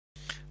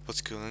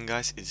What's going on,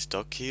 guys? It's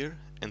Doc here,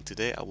 and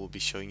today I will be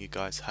showing you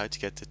guys how to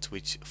get the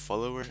Twitch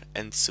follower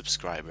and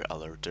subscriber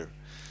alerter.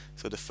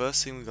 So the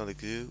first thing we're gonna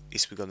do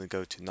is we're gonna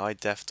go to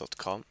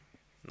nightdev.com,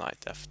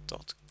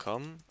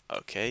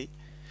 okay.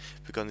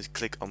 We're gonna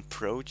click on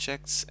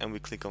projects and we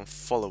click on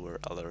follower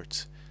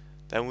alert.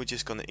 Then we're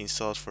just gonna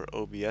install it for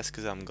OBS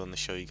because I'm gonna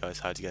show you guys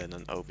how to get it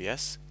on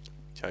OBS.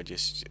 So I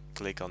just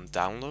click on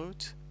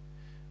download.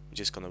 We're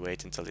just gonna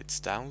wait until it's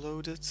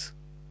downloaded.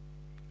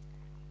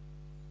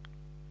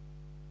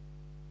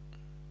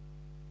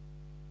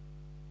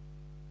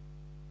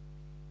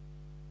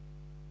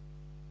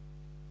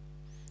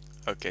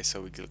 Okay,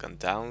 so we click on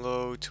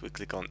download, we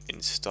click on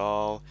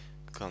install,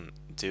 click on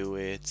do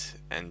it,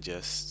 and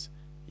just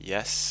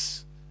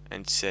yes,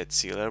 and said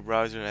CLR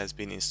browser has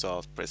been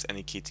installed. Press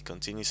any key to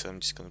continue, so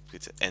I'm just going to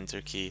put the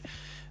enter key.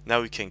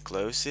 Now we can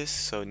close this,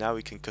 so now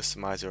we can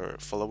customize our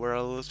follower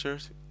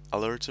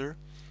alerter.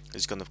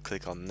 Just going to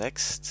click on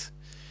next.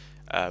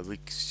 We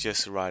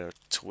just write our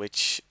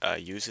Twitch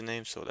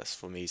username, so that's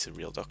for me, it's a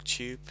real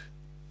DocTube.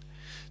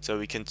 So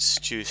we can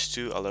choose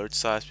two alert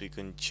size. We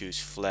can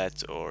choose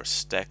flat or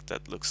stacked.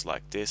 That looks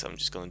like this. I'm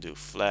just going to do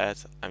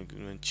flat. I'm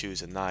going to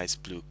choose a nice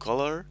blue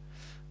color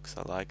because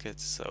I like it.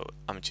 So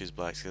I'm going to choose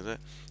black color.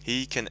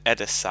 He can add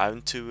a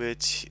sound to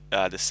it.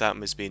 The sound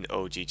must be in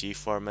OGG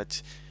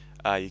format.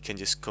 You can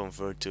just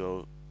convert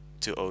to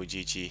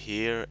OGG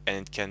here,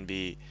 and it can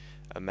be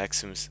a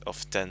maximum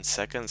of 10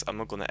 seconds. I'm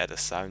not going to add a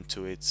sound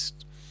to it.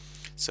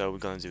 So we're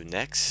going to do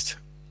next.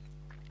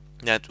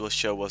 That will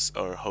show us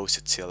our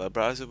hosted CLR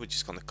browser. We're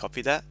just going to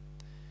copy that.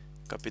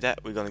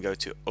 We're going to go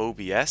to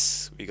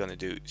OBS. We're going to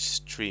do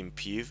stream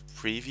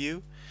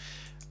preview.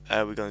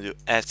 We're going to do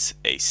add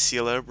a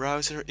CLR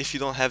browser. If you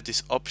don't have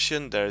this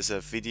option, there's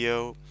a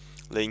video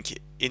link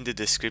in the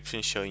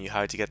description showing you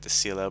how to get the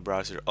CLR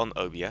browser on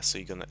OBS. So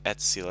you're going to add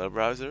CLR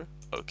browser.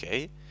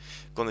 Okay.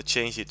 Going to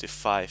change it to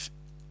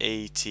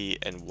 580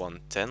 and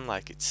 110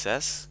 like it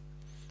says.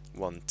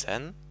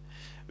 110.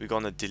 We're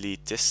gonna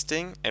delete this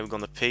thing and we're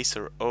gonna paste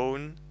our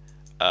own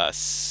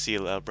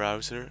CLR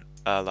browser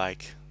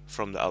like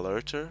from the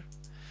alerter.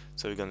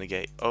 So we're gonna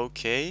get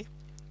OK.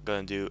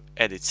 Gonna do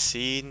edit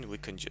scene. We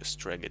can just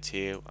drag it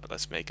here.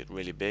 Let's make it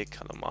really big.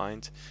 I don't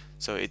mind.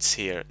 So it's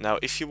here. Now,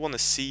 if you want to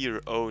see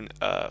your own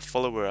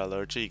follower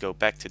alerter, you go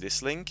back to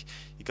this link.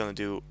 You're gonna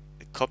do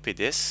copy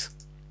this.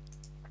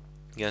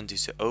 You're gonna do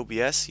the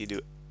OBS. You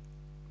do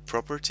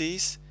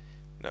properties.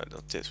 No,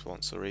 not this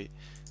one. Sorry.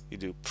 You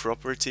do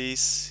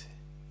properties.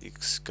 You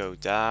go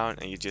down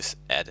and you just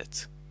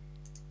edit,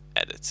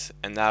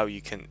 and now you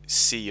can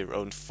see your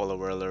own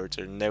follower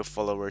alerter. No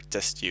follower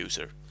test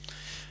user.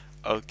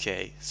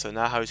 Okay, so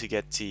now how to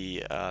get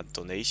the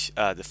donation,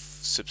 the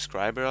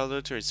subscriber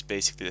alerter? It's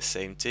basically the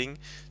same thing.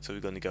 So we're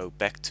going to go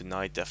back to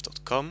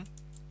nightdev.com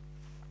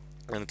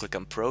and click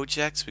on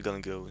projects. We're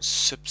going to go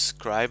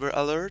subscriber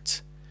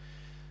alert.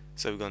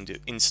 So we're going to do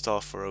install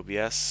for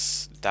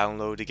OBS,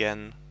 download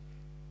again.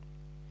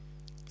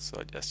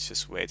 So let's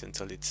just wait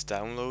until it's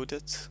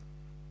downloaded.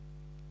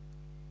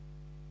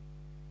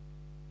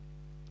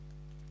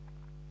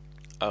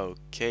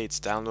 Okay, it's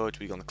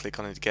downloaded. We're gonna click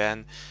on it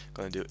again.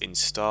 Gonna do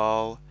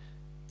install,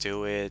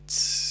 do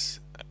it,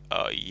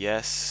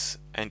 yes,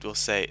 and we'll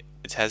say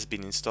it has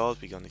been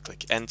installed. We're gonna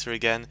click enter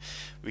again.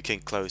 We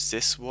can close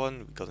this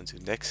one. We're gonna do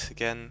next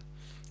again.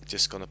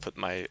 Just gonna put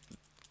my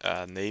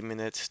name in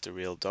it, the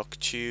real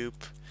DocTube.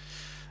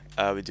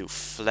 We do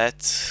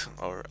flat,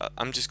 or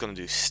I'm just gonna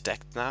do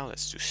stacked now.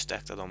 Let's do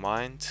stacked. I don't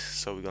mind.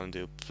 So we're gonna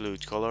do blue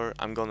color.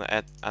 I'm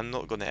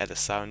not gonna add a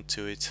sound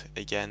to it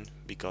again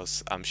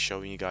because I'm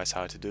showing you guys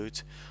how to do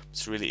it.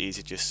 It's really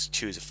easy. Just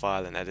choose a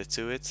file and add it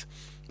to it.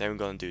 Then we're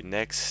gonna do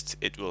next.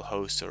 It will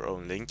host our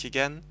own link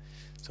again.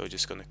 So we're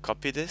just gonna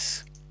copy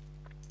this.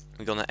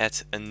 We're gonna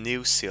add a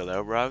new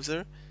CLR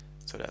browser.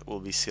 So that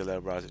will be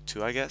CLR browser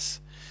 2, I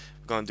guess.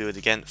 We're gonna do it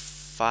again.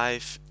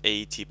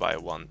 580 by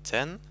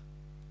 110.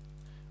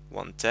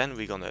 110.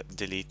 We're gonna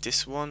delete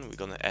this one. We're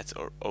gonna add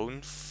our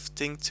own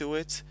thing to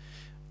it.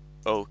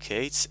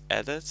 Okay, it's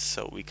added,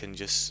 so we can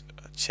just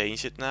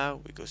change it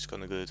now. We're just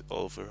gonna go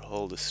over the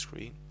whole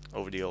screen,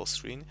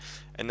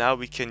 and now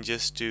we can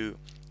just do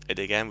it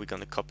again. We're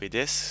gonna copy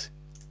this,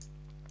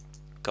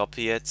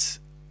 copy it,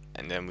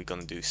 and then we're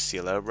gonna do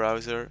CLR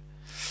browser.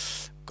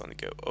 Gonna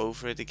go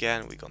over it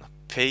again. We're gonna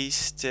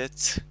paste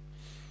it.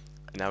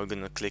 And now we're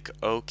gonna click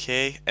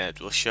OK, and it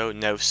will show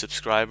no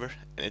subscriber,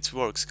 and it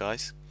works,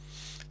 guys.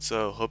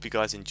 So hope you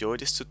guys enjoyed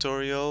this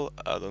tutorial.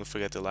 Don't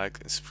forget to like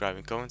and subscribe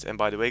and comment. And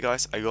by the way,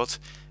 guys, I got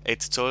a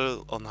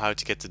tutorial on how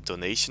to get the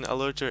donation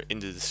alerter in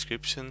the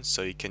description,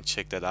 so you can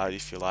check that out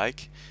if you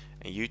like.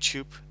 And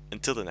YouTube,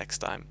 until the next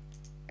time.